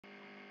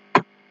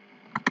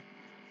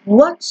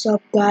What's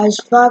up guys,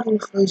 Five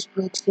First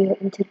Bricks here,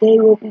 and today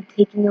we'll be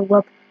taking a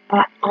look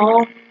at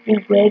all the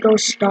LEGO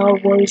Star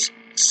Wars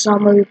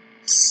summer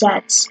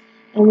sets.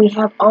 And we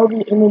have all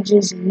the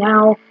images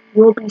now.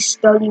 We'll be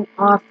starting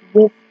off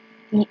with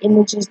the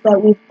images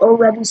that we've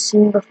already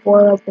seen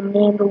before, like the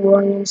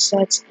Mandalorian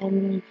sets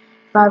and the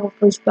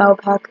 501st Battle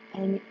Pack,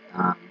 and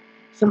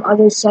some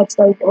other sets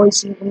that we've already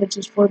seen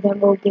images for. Then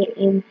we'll get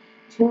into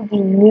the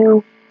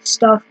new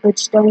stuff, but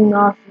starting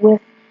off with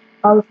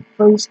our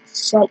first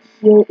set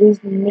here is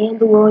the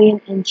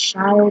Mandalorian and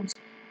Child's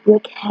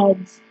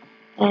Brickheads,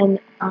 and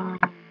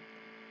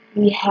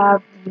we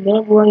have the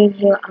Mandalorian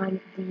here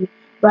on the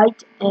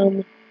right,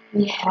 and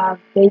we have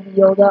Baby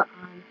Yoda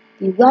on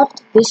the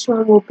left. This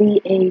one will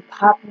be a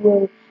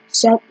popular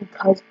set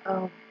because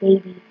of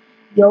Baby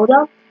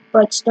Yoda,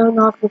 but starting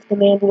off with the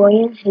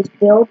Mandalorian, his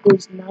build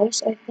is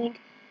nice, I think.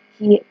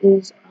 He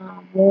is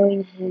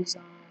wearing his,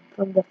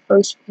 from the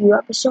first few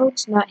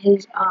episodes, not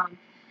his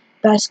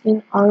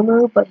Beskar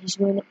armor, but he's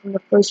wearing it from the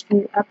first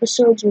few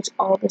episodes, which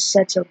all the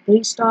sets are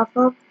based off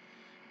of.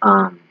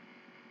 Or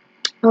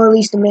at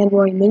least the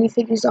Mandalorian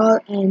minifigures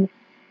are, and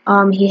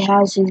he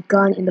has his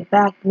gun in the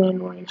back, the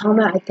Mandalorian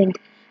helmet. I think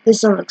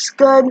this one looks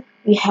good.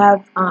 We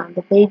have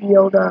the Baby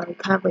Yoda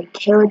kind of like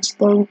carriage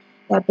thing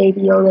that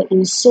Baby Yoda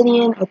is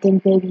sitting in. I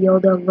think Baby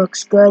Yoda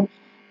looks good,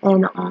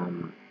 and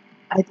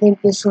I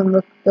think this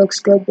one looks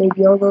good.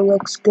 Baby Yoda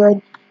looks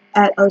good.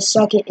 At our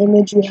second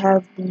image, we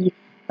have the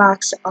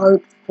box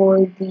art for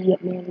the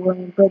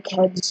Mandalorian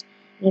Brickheads.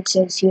 And it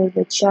says here,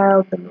 the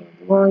child, the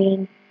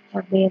Mandalorian.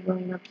 Have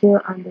Mandalorian up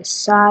here on the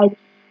side.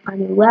 On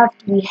the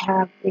left, we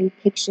have a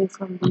picture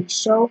from the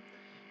show.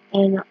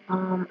 And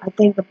I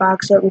think the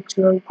box art looks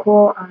really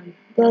cool on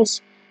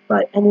this.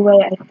 But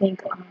anyway, I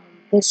think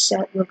this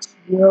set looks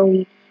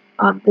really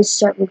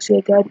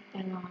good.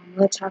 And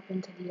let's hop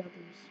into the others.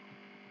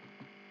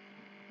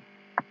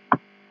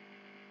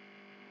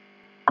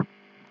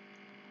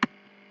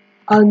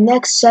 Our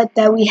next set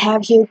that we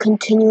have here,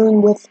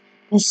 continuing with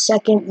the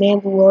second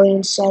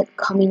Mandalorian set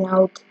coming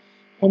out,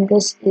 and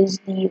this is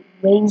the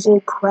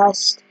Razor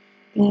Crest.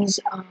 This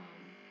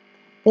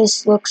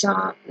looks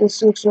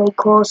really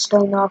cool.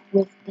 Starting off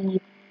with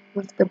the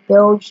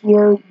build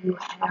here, you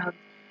have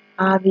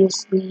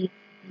obviously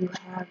the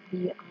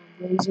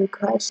Razor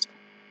Crest.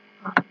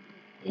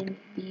 In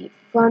the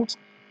front,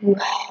 you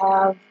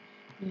have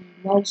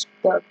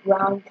the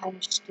brown kind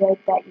of stripe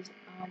that is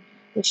on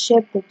the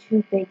ship, the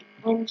two big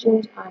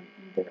engines on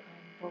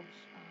both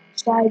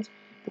sides,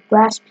 the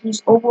glass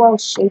piece. Overall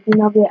shaping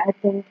of it, I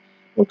think,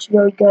 looks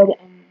really good,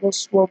 and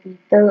this will be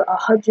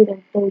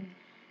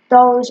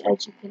 $130,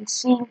 as you can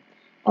see.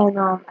 And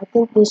I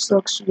think this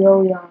looks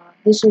really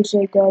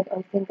good.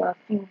 I think a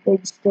few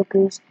big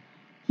stickers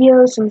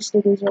here, some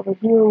stickers over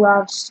here, a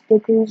lot of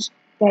stickers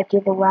that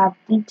give a lot of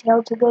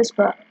detail to this,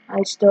 but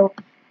I still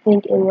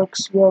think it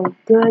looks really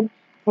good.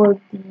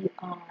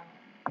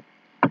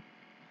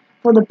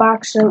 For the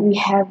box set, we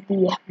have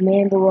the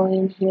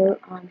Mandalorian here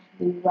on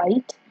the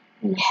right.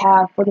 We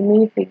have, for the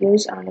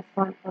minifigures on the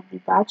front of the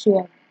box, we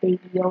have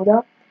Baby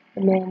Yoda,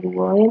 the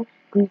Mandalorian,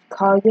 Greef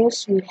Karga.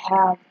 We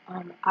have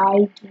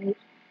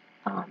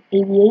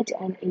IG-88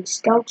 and a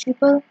Scout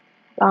Trooper.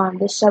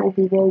 This set will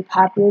be very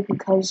popular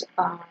because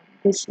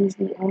this is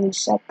the only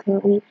set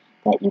currently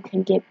that you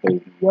can get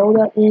Baby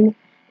Yoda in.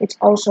 It's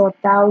also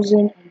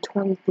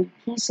 1,023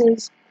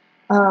 pieces.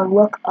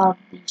 Look of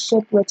the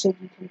ship looks like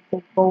you can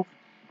fit both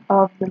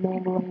of the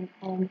Mandalorian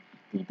and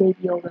the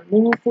Baby Yoda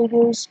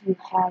minifigures.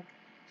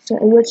 So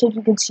it looks like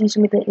you can see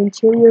some of the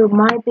interior.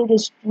 My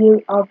biggest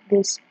fear of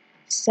this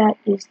set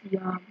is the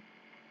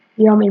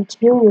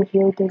interior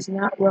here does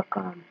not look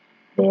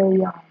very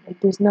like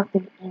there's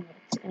nothing in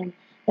it, and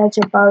that's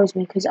what bothers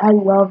me because I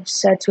love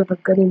sets with a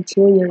good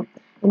interior,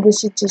 and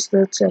this just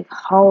looks like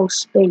hollow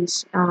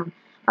space.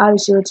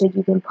 Obviously, it looks like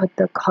you can put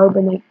the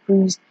carbonite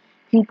freeze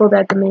people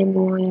that the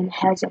Mandalorian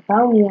has a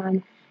bounty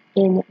on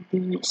in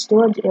the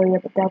storage area,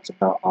 but that's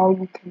about all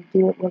you can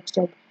do. It looks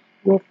like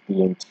with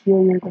the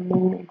interior, the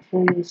main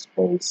interior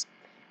space.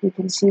 You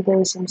can see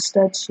there's some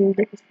stud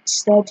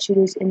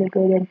shooters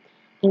integrated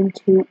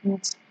into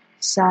each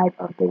side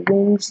of the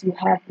wings. You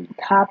have the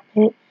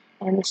cockpit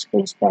and the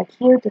space back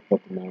here to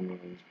fit the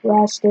Mandalorian's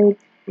blaster.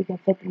 You can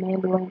fit the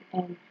Mandalorian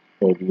and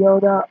Baby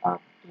Yoda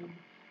up in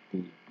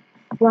the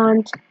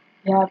front.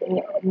 You have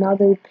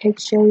another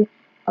picture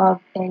of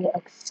a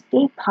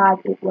escape pod,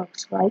 it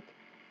looks like,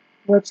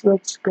 which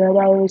looks good.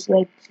 I always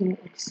like seeing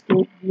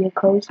escape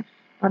vehicles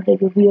on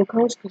bigger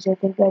vehicles because I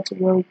think that's a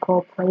really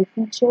cool play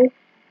feature.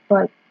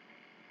 But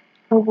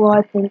overall,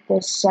 I think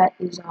this set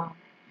is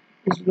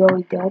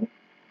really good.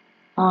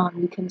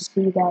 You can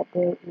see that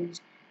there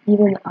is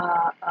even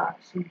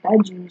some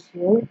bedrooms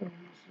here,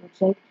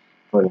 looks like,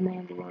 for the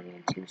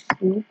Mandalorian to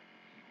sleep,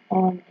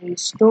 and a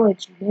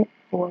storage unit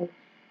for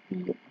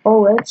the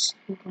bullets.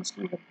 You can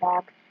see the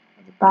back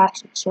of the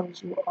box. It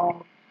shows you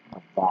all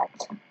of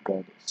that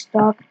good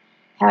stuff.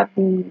 Have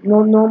the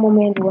normal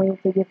Mandalorian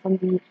figure from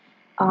the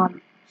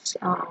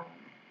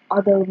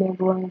other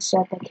Mandalorian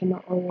set that came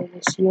out earlier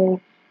this year.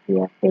 We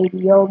have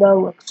Baby Yoda,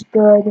 looks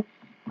good.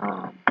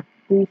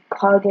 Brief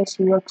Cargus,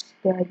 he looks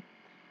good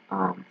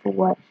for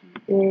what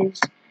he is.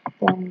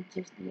 Then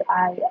just the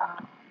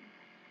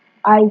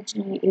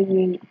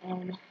IG-88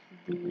 and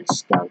the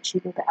Scout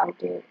Trooper, the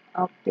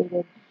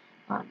updated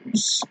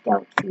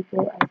Scout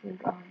Trooper. I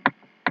think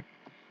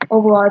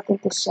overall, I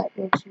think the set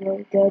looks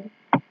really good.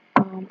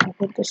 I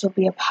think this will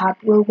be a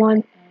popular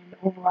one, and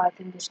overall, I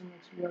think this one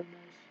looks really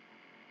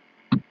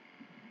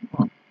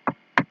nice.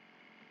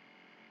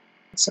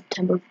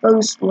 September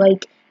 1st,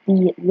 like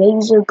the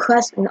Razor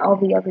Crest and all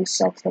the other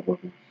sets that we'll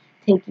be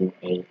taking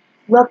a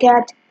look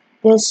at.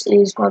 This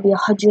is going to be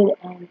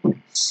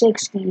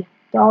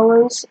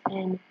 $160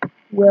 and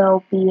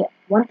will be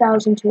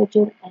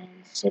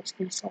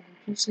 1,267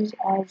 pieces.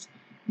 As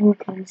you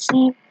can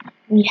see,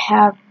 we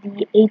have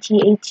the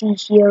AT-AT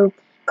here.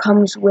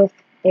 Comes with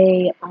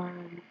a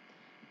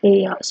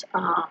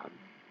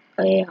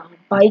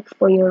bike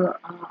for your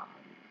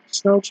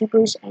snow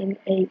troopers and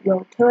a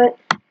little turret.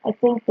 I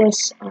think the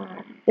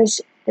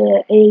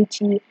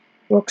AAT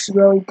looks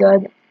really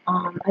good.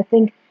 I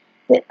think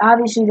that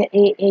obviously the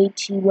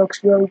AAT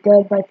looks really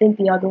good, but I think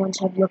the other ones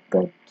have looked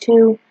good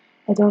too.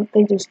 I don't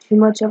think there's too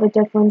much of a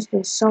difference.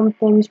 There's some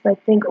things, but I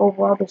think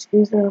overall this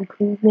is an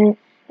improvement,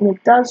 and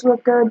it does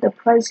look good. The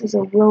price is a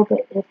little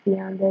bit iffy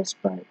on this,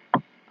 but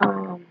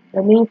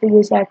the main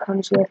figures that it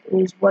comes with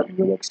is what you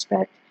would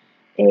expect.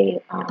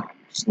 A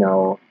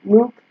Snow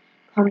Luke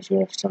comes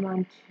with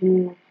someone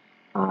to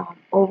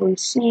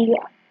oversee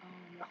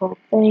the whole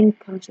thing.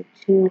 Comes with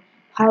 2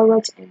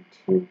 pilots and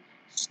 2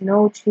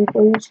 snow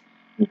troopers.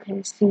 You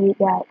can see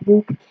that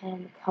Luke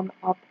can come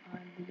up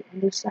on the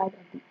underside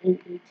of the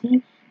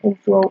AAT and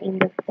throw in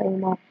the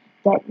thermal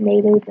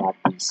detonator that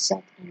the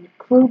set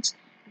includes.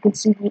 You can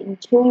see the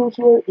interior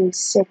here is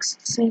 6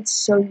 seats,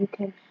 so you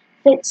can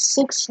fit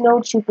 6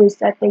 snow troopers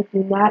that they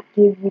do not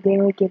give you. They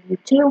only give you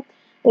 2.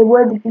 It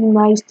would be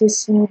nice to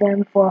see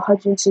them for a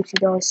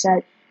 $160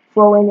 set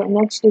throw in an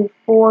extra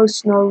 4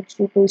 snow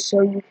troopers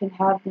so you can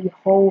have the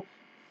whole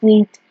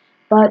fleet.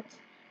 But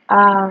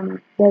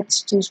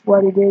that's just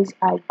what it is,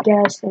 I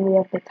guess. Then we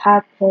have the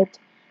cockpit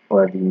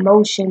or the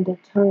motion to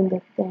turn the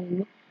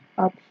thing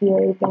up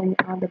here. Then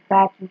on the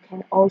back you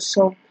can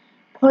also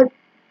put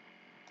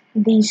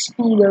the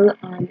speeder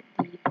on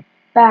the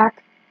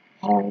back,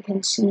 and you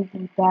can see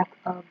the back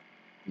of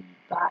the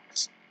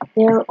box.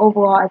 There,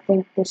 overall, I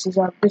think this is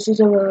a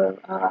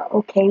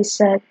okay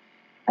set.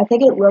 I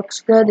think it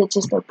looks good. It's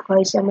just the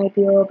price that might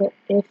be a little bit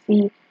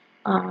iffy.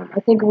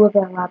 I think it would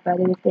have been a lot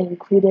better if they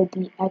included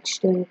the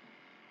extra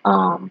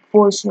 4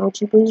 snow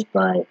troopers,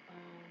 but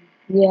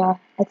yeah,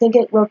 I think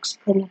it looks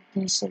pretty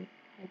decent,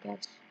 I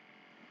guess.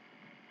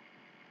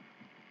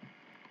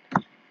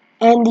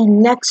 And the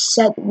next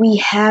set we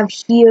have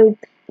here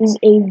is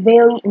a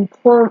very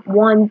important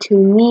one to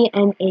me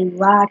and a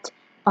lot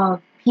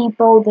of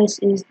people. This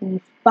is the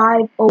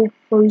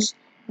 501st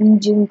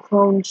Legion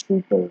Clone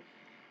Trooper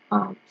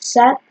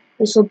set.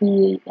 This will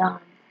be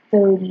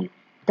 $30,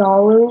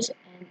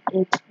 and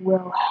it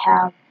will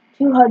have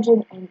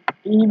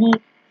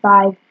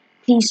 285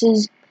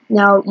 pieces.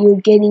 Now you're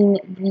getting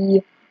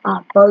the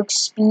Bark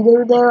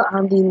Speeder there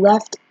on the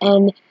left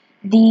and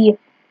the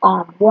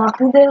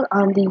Walker there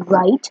on the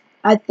right.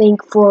 I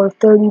think for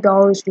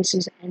 $30, this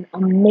is an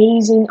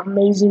amazing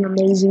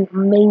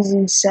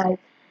set.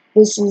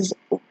 This is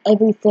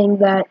everything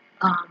that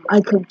I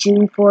could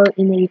dream for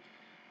in a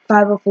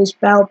 501st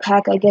Battle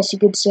Pack, I guess you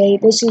could say.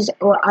 This is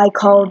what I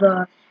call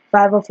the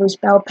 501st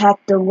Battle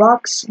Pack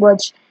Deluxe,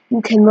 which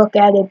you can look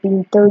at it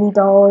being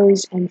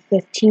 $30 and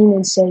 $15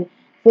 and say,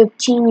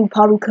 $15, you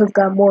probably could have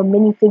got more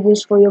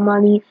minifigures for your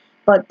money,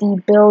 but the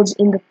builds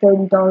in the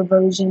 $30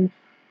 version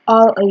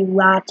are a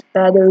lot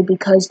better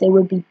because they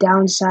would be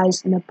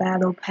downsized in a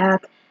battle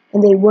pack,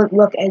 and they wouldn't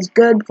look as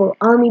good for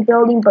army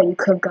building, but you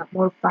could have got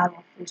more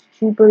 501st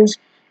troopers,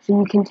 so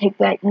you can take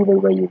that either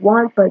way you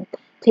want. But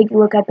take a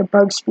look at the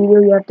Bark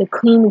Speeder. You have the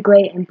cream,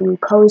 gray, and blue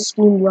color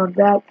scheme. Love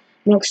that.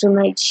 Next to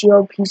Knight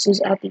Shield pieces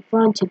at the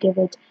front to give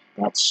it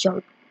that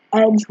sharp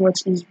edge,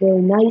 which is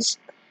very nice.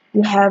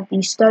 You have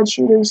the stud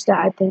shooters that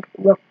I think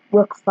look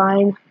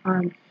fine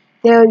on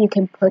there. You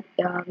can put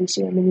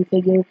obviously a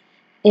minifigure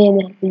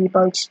in the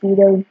Bark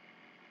Speeder,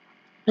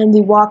 and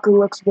the Walker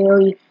looks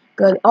very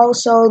good.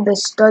 Also, the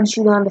stud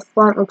shooter on the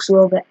front looks a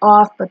little bit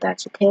off, but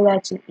that's okay.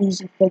 That's an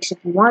easy fix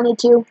if you wanted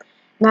to.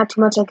 Not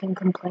too much I can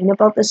complain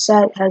about the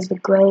set. It has the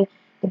gray,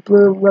 the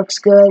blue looks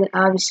good.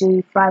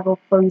 Obviously,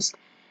 501st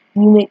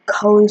unit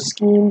color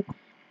scheme.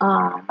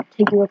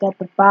 Take a look at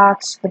the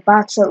box. The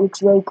box set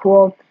looks really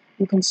cool.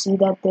 You can see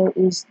that there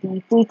is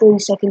the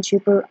 332nd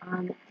Trooper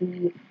on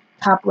the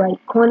top right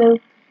corner.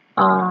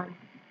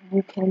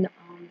 You can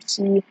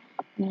see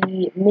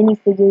the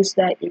minifigures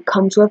that it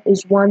comes with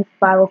is 1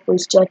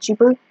 501st Jet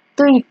Trooper,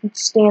 3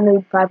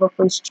 standard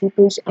 501st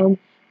Troopers, and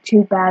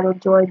 2 battle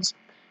droids.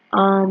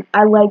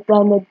 I like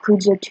them. It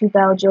includes the 2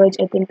 battle droids.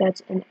 I think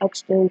that's an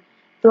extra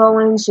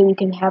throw-in, so you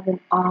can have an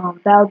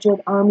battle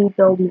droid army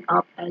building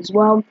up as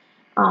well.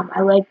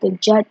 I like the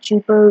Jet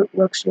Trooper.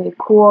 Looks really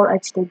cool.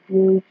 That's the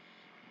blue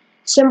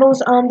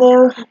symbols on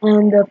there,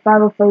 and the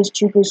 501st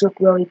Troopers look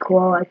really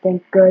cool. I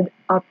think good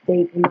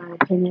update in my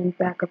opinion.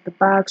 Back of the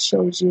box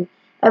shows you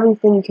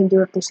everything you can do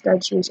with the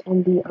stud shoes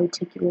and the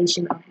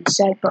articulation of the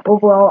set. But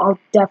overall, I'll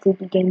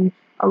definitely be getting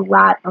a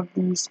lot of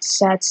these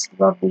sets.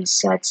 Love these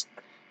sets.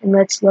 And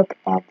let's look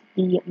at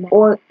the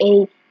or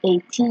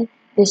AAT.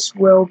 This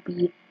will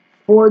be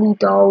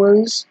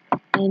 $40,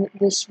 and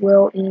this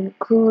will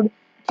include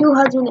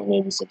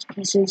 286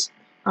 pieces.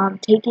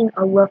 Taking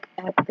a look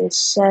at this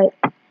set,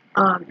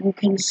 you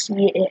can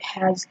see it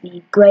has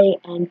the gray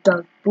and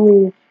dark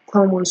blue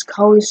Clone Wars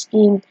color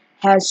scheme,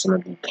 has some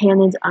of the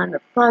cannons on the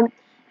front,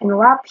 and a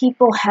lot of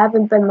people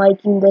haven't been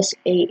liking this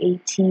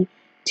AAT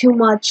too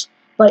much,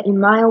 but in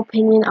my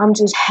opinion, I'm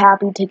just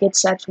happy to get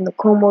sets from the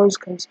Clone Wars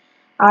because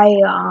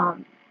I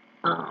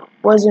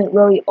wasn't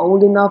really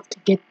old enough to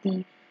get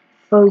the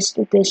first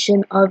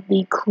edition of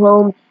the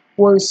Clone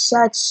Wars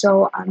sets,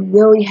 so I'm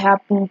really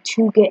happy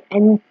to get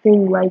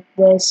anything like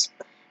this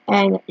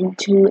and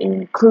to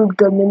include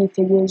good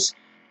minifigures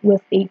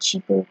with a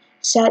cheaper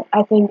set.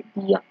 I think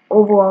the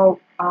overall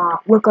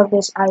look of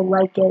this, I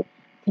like it. You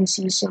can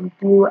see some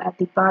blue at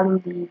the bottom,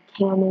 the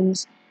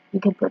cannons. You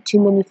can put two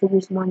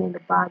minifigures, one in the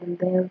bottom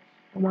there,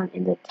 and one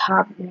in the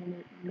top,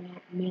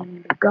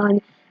 manning the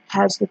gun.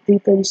 Has the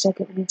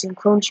 332nd Legion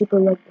Clone Trooper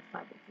like the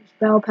 501st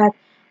Battle Pack.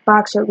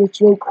 Box art looks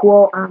really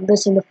cool.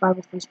 This in the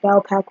 501st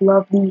Battle Pack.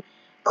 Love the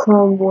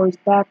Clone Wars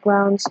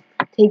backgrounds.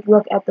 Take a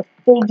look at the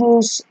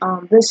figures.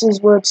 This is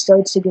where it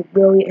starts to get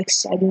really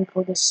exciting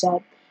for the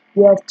set.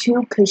 You have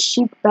two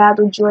Kashyyyk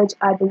battle droids,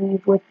 I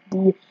believe, with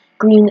the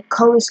green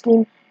color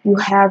scheme. You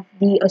have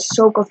the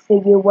Ahsoka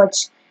figure,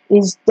 which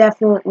is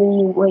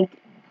definitely like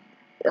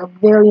a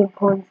very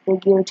important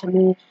figure to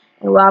me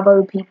and a lot of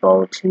other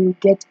people to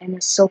get an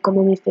Ahsoka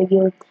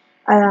minifigure.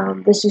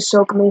 This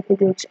Ahsoka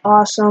minifigure is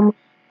awesome.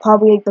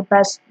 Probably like the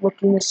best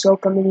looking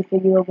Ahsoka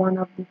minifigure, one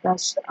of the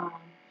best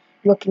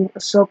looking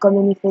Ahsoka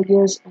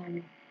minifigures,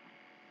 and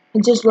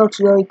it just looks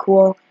really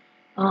cool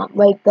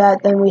like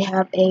that. Then we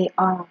have a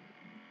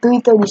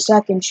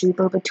 332nd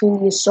Trooper between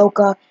the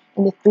Ahsoka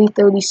and the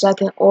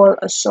 332nd or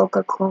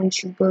Ahsoka Clone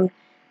Trooper.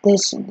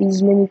 These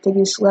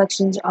minifigure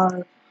selections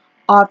are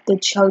off the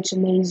charts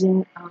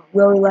amazing.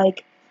 Really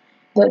like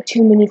the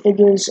two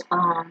minifigures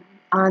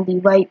on the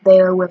right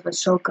there with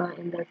Ahsoka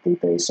and the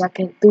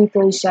 332nd.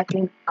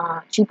 332nd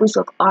Troopers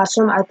look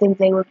awesome. I think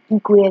they look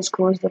equally as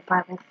cool as the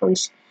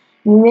 501st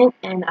unit,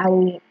 and I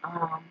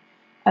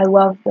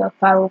love the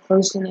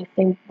 501st, and I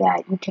think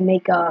that you can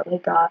make a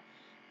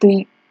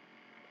three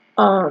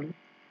um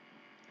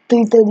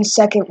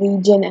 332nd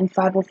Legion and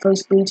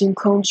 501st Legion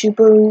Clone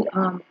Trooper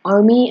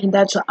army, and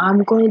that's what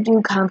I'm going to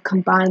do, kind of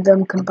combine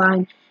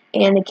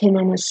Anakin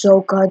and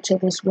Ahsoka to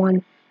this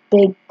one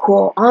big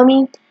cool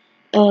army,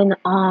 and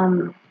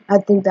I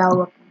think that'll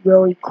look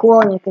really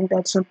cool, and I think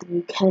that's something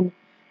you can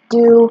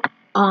do.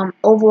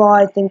 Overall,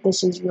 I think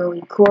this is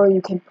really cool.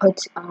 You can put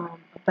a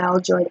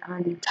battle droid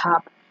on the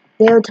top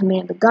there to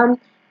man the gun,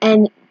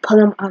 and put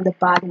them on the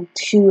bottom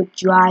to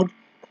drive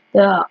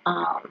the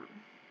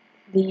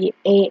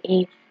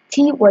AAT,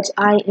 which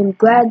I am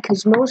glad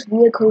because most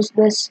vehicles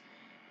this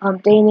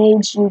day and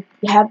age, you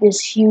have this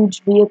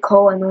huge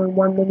vehicle and only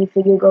one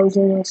minifigure goes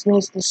in, and it's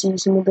nice to see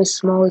some of the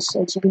smaller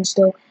sets. You can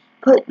still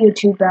put your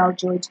two battle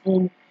droids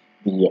in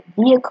the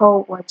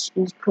vehicle, which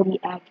is pretty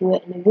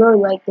accurate, and I really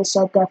like this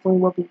set.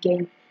 Definitely will be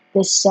getting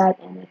this set,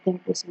 and I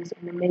think this is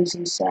an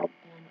amazing set,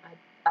 and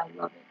I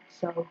love it.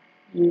 So,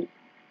 yeah.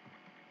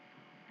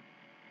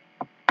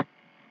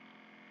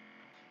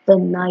 The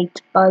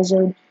Night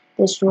Buzzard.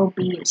 This will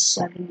be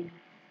 $70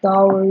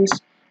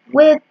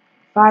 with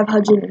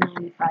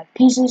 595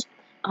 pieces.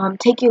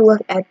 Take a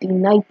look at the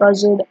Night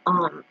Buzzard.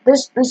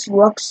 This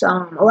looks a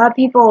lot of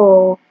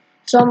people.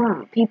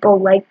 Some people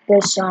like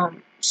this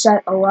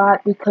set a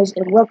lot because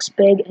it looks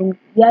big, and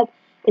yet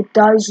it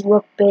does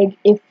look big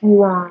if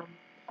you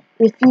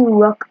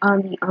look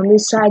on the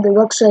underside. It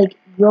looks like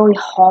really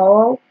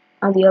hollow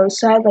on the other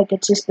side, like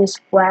it's just this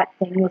flat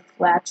thing with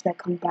flaps that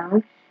come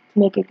down to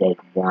make it like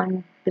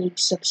one big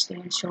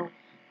substantial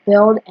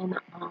build, and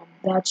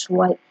that's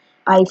what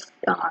I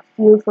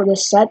feel for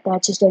this set.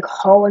 That's just like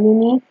hollow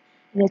underneath,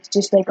 and it's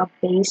just like a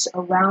base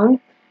around.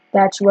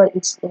 That's what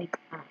it's like.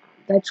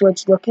 That's what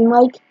it's looking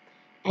like,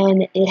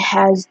 and it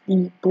has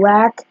the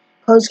black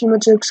color scheme,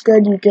 which looks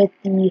good. You get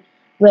the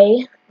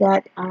gray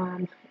that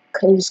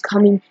is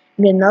coming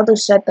in another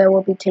set that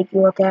we'll be taking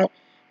a look at,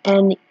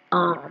 and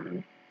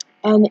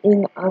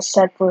in a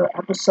set for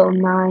episode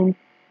 9.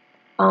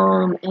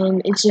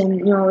 And it's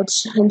in,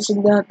 it's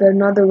hinting at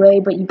another way,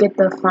 but you get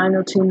the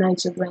final two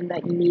Knights of Ren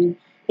that you need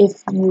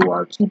if you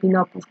are keeping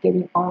up with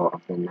getting all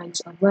of the Knights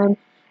of Ren.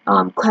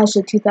 Clash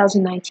of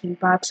 2019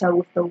 box art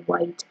with the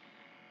white,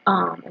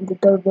 and the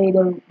Darth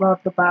Vader, love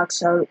the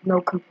box art,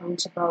 no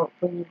complaints about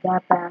bringing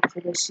that back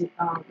for this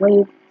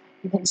wave.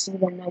 You can see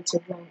the Knights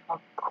of Ren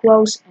up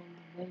close, and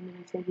the Rey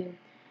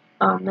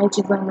minifigure. Knights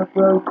of Ren look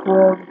really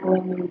cool, the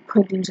brand new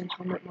printings and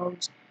helmet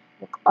modes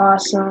look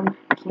awesome,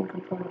 can't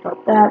complain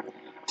about that.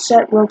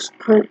 set looks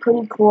pretty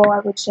cool, I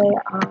would say.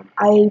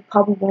 I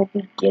probably won't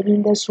be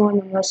getting this one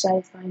unless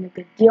I find a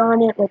good deal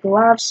on it. Like a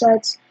lot of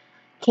sets,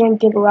 can't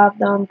get a lot of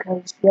them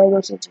because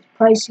Legos are just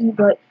pricey,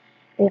 but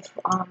if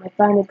I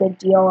find a good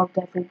deal, I'll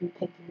definitely be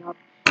picking up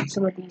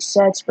some of these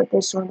sets, but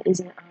this one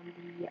isn't on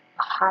the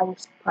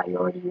highest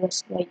priority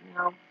list right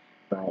now,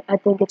 but I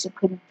think it's a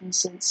pretty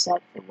decent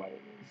set for what it is.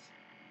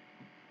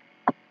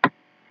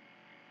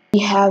 We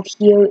have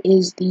here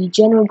is the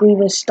General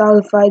Grievous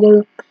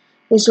Starfighter.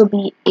 This will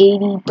be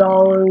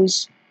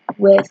 $80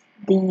 with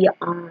the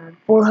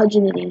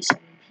 487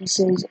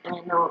 pieces,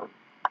 and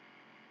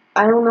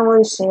I don't know what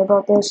to say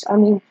about this. I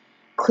mean,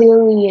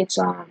 clearly it's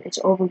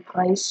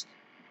overpriced.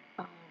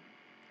 Um,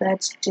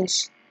 that's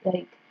just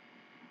like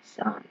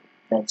um,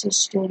 that's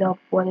just straight up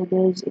what it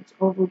is. It's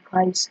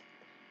overpriced,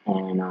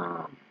 and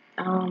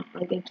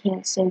like I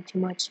can't say too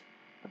much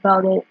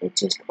about it.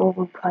 It's just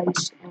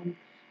overpriced, and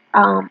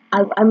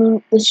I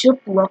mean the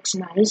ship looks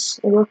nice.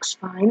 It looks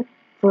fine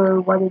for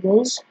what it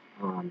is.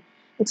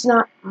 It's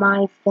not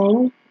my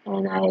thing,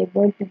 and I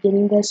won't be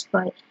getting this,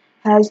 but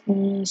has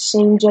the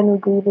same General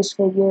Grievous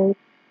figure.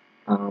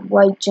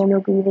 White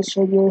General Grievous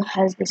figure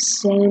has the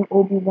same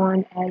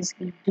Obi-Wan as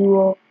the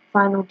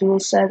final duel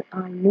set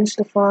on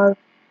Mustafar,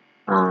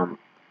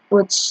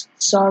 which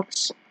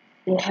sucks.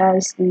 It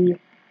has the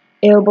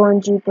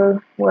Airborne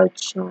Trooper,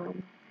 which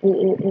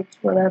it's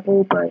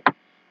whatever, but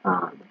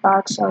the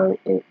box art,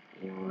 it's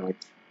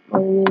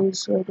what it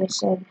is. Like I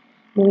said,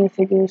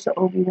 minifigures, the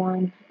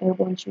Obi-Wan,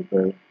 Airborne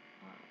Trooper,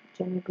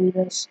 General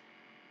Grievous.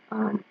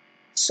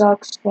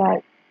 Sucks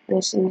that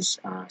this is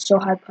so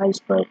high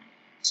priced, but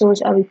so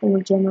is everything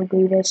with General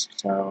Grievous.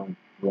 So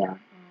yeah,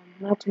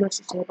 not too much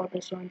to say about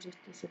this one.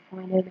 Just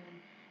disappointed,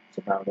 and that's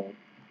about it.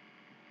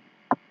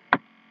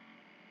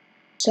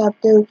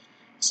 Chapter,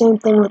 same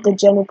thing with the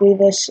General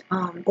Grievous.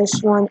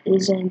 This one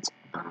isn't.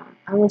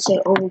 I wouldn't say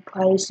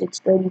overpriced. It's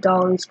 $30.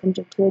 Comes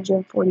with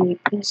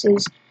 248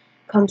 pieces.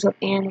 Comes with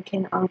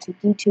Anakin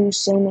R2-D2,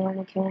 same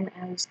Anakin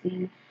as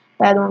the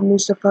Battle of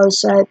Mustafar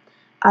set.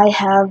 I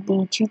have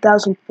the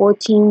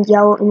 2014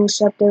 Yellow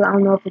Interceptor. I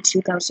don't know if it's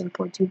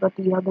 2014, but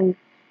the other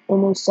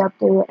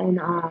Interceptor. And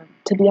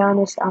to be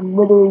honest, I'm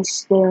literally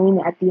staring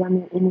at the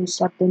other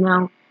Interceptor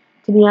now.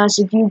 To be honest,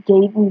 if you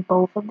gave me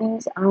both of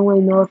these, I don't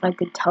really know if I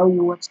could tell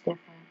you what's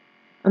different.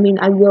 I mean,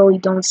 I really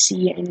don't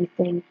see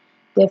anything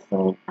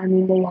different. I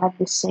mean, they have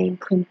the same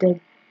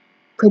printed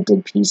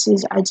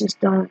pieces. I just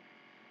don't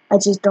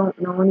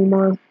know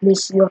anymore.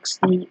 This looks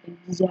the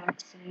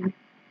exact same.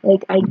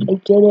 Like, I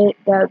get it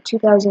that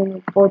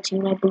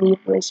 2014, I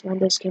believe, was when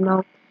this came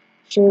out.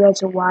 Sure,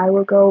 that's a while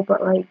ago,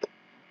 but like,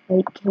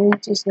 can we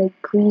just, like,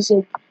 please,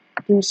 like,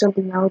 do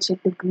something else,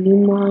 like the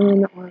green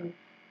one, or,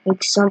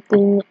 like,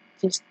 something,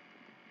 just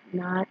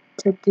not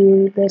to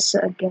do this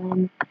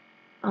again.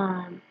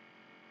 I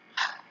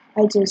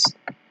just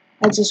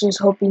was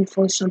hoping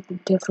for something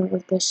different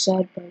with this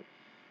set, but,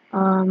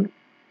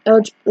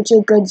 it's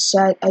a good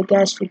set, I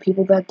guess, for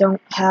people that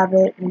don't have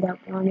it and that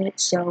want it,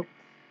 so,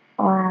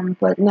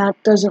 but that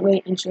doesn't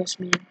really interest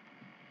me.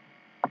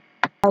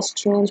 As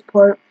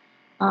transport,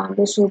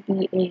 this will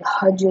be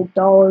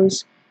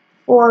 $100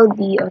 for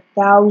the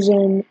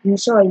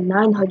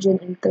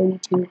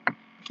 932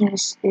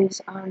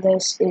 pieces on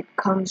this. It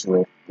comes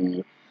with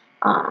the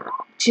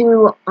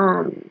two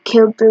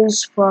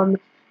characters from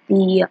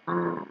the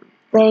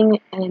thing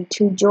and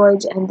two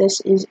droids, and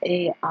this is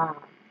the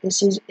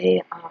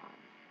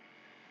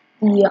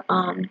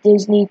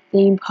Disney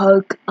theme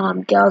park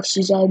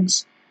Galaxy's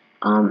Edge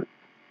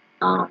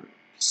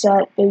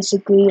set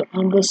basically,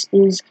 and this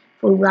is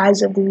for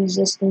Rise of the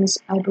Resistance,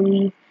 I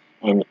believe,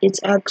 and it's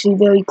actually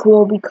very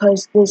cool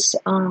because this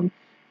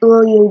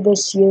earlier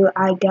this year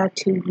I got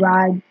to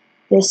ride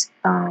this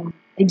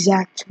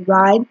exact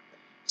ride,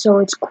 so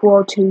it's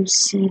cool to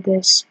see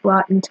this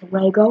brought into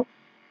Lego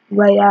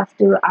right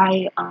after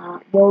I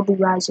rode the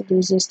Rise of the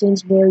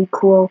Resistance. Very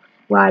cool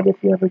ride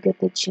if you ever get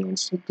the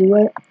chance to do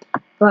it.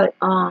 But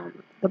the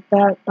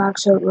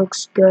box art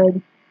looks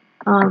good.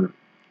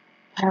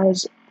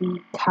 Has the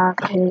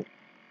cockpit,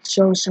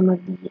 shows some of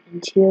the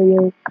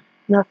interior.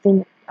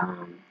 Nothing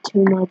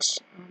too much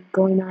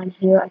going on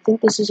here. I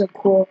think this is a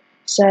cool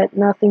set.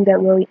 Nothing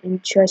that really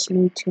interests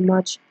me too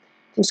much,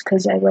 just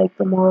because I like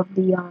the more of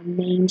the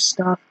name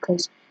stuff.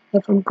 Because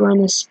if I'm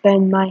going to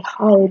spend my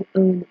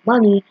hard-earned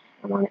money,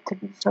 I want it to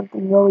be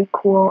something really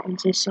cool and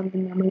just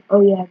something I'm like,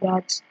 oh yeah,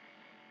 that's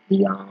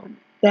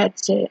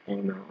it.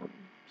 And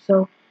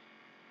so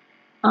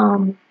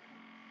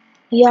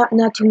yeah,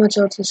 not too much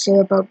else to say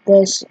about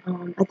this.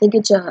 I think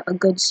it's a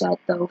good set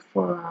though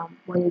for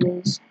what it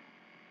is.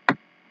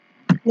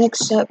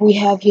 Next set we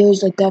have here is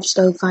the Death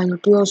Star Final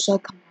Duel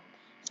set coming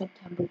out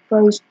September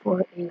 1st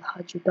for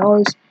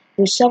 $100.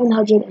 There's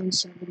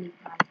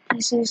 775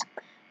 pieces.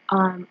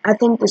 I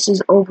think this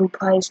is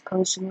overpriced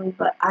personally,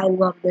 but I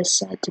love this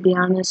set, to be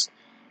honest.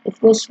 If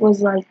this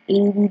was like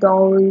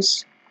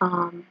 $80,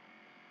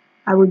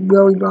 I would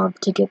really love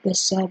to get this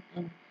set,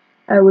 and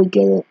I would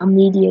get it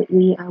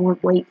immediately. I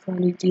wouldn't wait for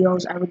any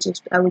deals. I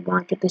would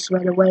want to get this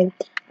right away.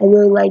 I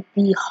really like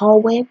the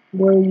hallway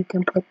where you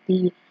can put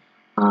the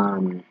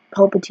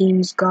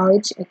Palpatine's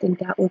guards. I think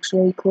that looks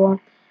really cool.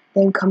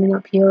 Then coming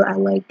up here, I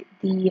like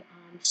the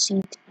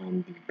seat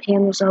and the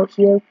panels out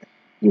here.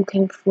 You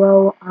can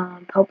throw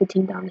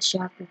Palpatine down the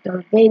shaft with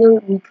Darth Vader,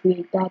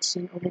 recreate that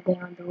scene over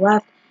there on the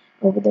left.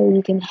 Over there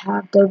you can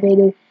have Darth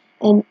Vader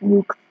and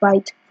Luke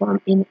fight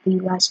from in The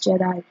Last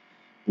Jedi,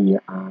 the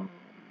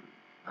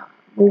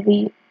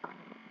movie,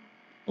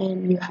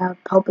 and you have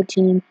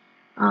Palpatine,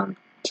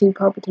 two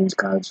Palpatine's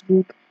guards,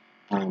 Luke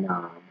and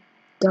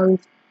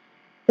Darth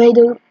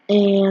Vader,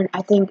 and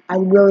I think I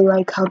really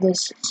like how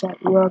this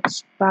set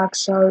looks.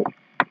 Box art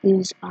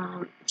is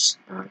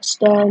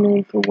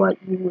standard for what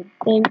you would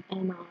think,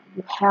 and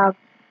you have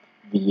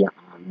the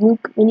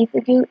Luke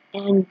minifigure,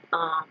 and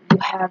you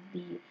have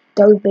the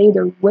Darth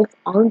Vader with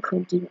arm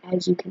printing,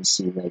 as you can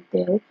see right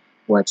there,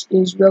 which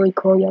is really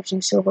cool. You have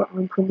some silver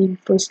arm printing,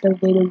 first Darth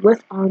Vader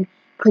with arm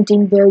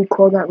printing, very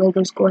cool that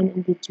LEGO's going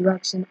in the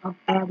direction of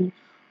adding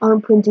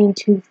arm printing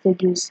to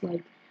figures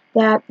like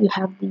that. You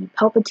have the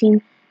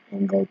Palpatine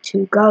and the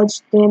two guards,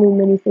 standard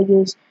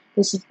minifigures.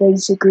 This is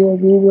basically a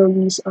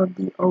re-release of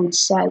the old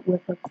set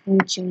with a few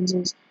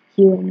changes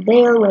here and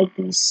there, like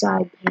these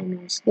side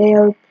panels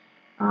there,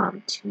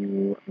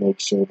 to make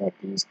sure that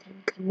these can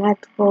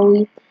connect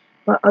fully.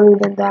 But other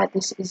than that,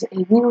 this is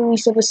a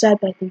re-release of a set.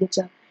 But I think it's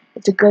a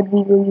good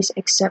re-release,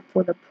 except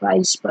for the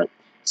price. But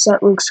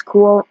set looks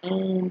cool,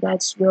 and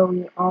that's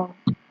really all.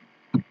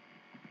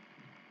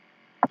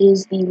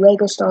 Is the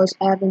LEGO Star Wars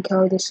Advent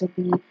Calendar. This will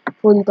be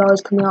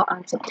 $40 coming out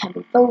on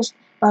September 1st.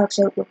 Box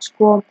art looks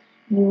cool.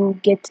 You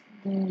get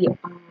the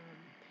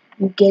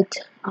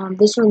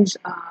this one's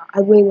I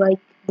really like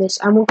this.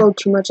 I won't go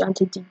too much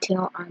into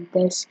detail on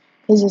this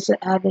because it's an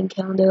Advent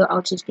Calendar.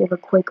 I'll just give a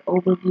quick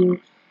overview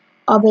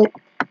of it.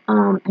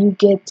 You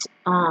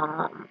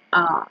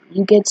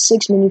get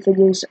 6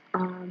 minifigures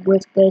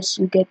with this.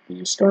 You get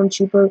the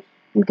Stormtrooper.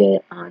 You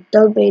get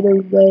Darth Vader,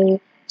 Rey,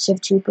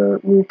 Sith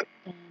Trooper, Luke,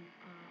 and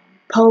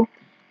Poe.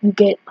 You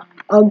get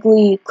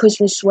ugly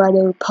Christmas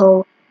sweater,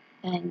 Poe,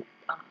 and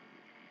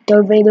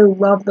Darth Vader.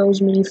 Love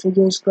those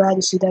minifigures. Glad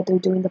to see that they're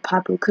doing the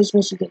popular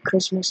Christmas. You get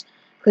Christmas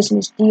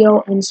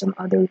Dio, and some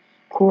other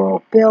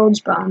cool builds,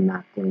 but I'm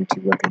not going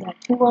to look at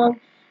that too long.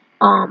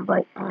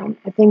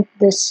 I think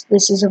this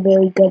is a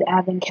very good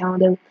Advent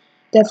Calendar.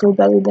 Definitely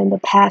better than the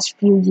past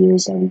few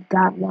years that we've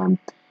gotten them.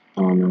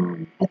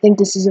 And I think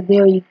this is a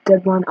very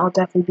good one. I'll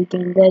definitely be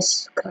getting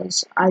this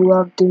because I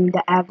love doing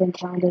the Advent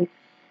Calendar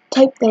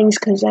type things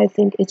because I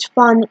think it's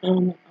fun,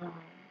 and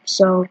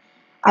so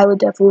I would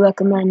definitely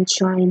recommend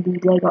trying the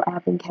LEGO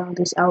Advent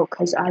Calendars out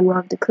because I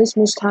love the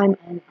Christmas time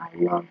and I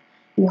love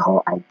the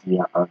whole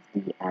idea of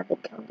the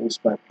Advent Calendars.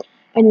 But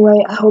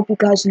anyway, I hope you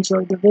guys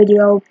enjoyed the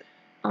video.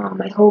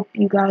 I hope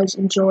you guys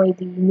enjoy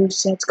the new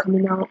sets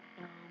coming out.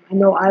 I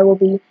know I will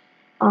be.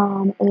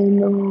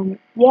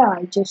 Yeah,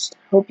 I just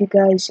hope you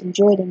guys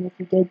enjoyed, and if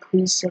you did,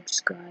 please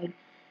subscribe.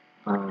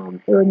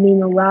 It would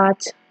mean a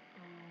lot.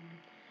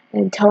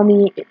 And tell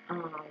me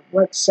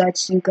what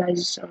sets you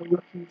guys are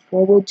looking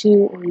forward to,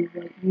 or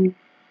what you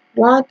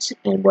want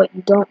and what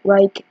you don't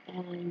like,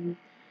 and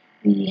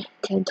we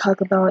can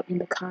talk about it in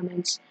the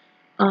comments.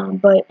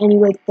 But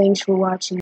anyway, thanks for watching.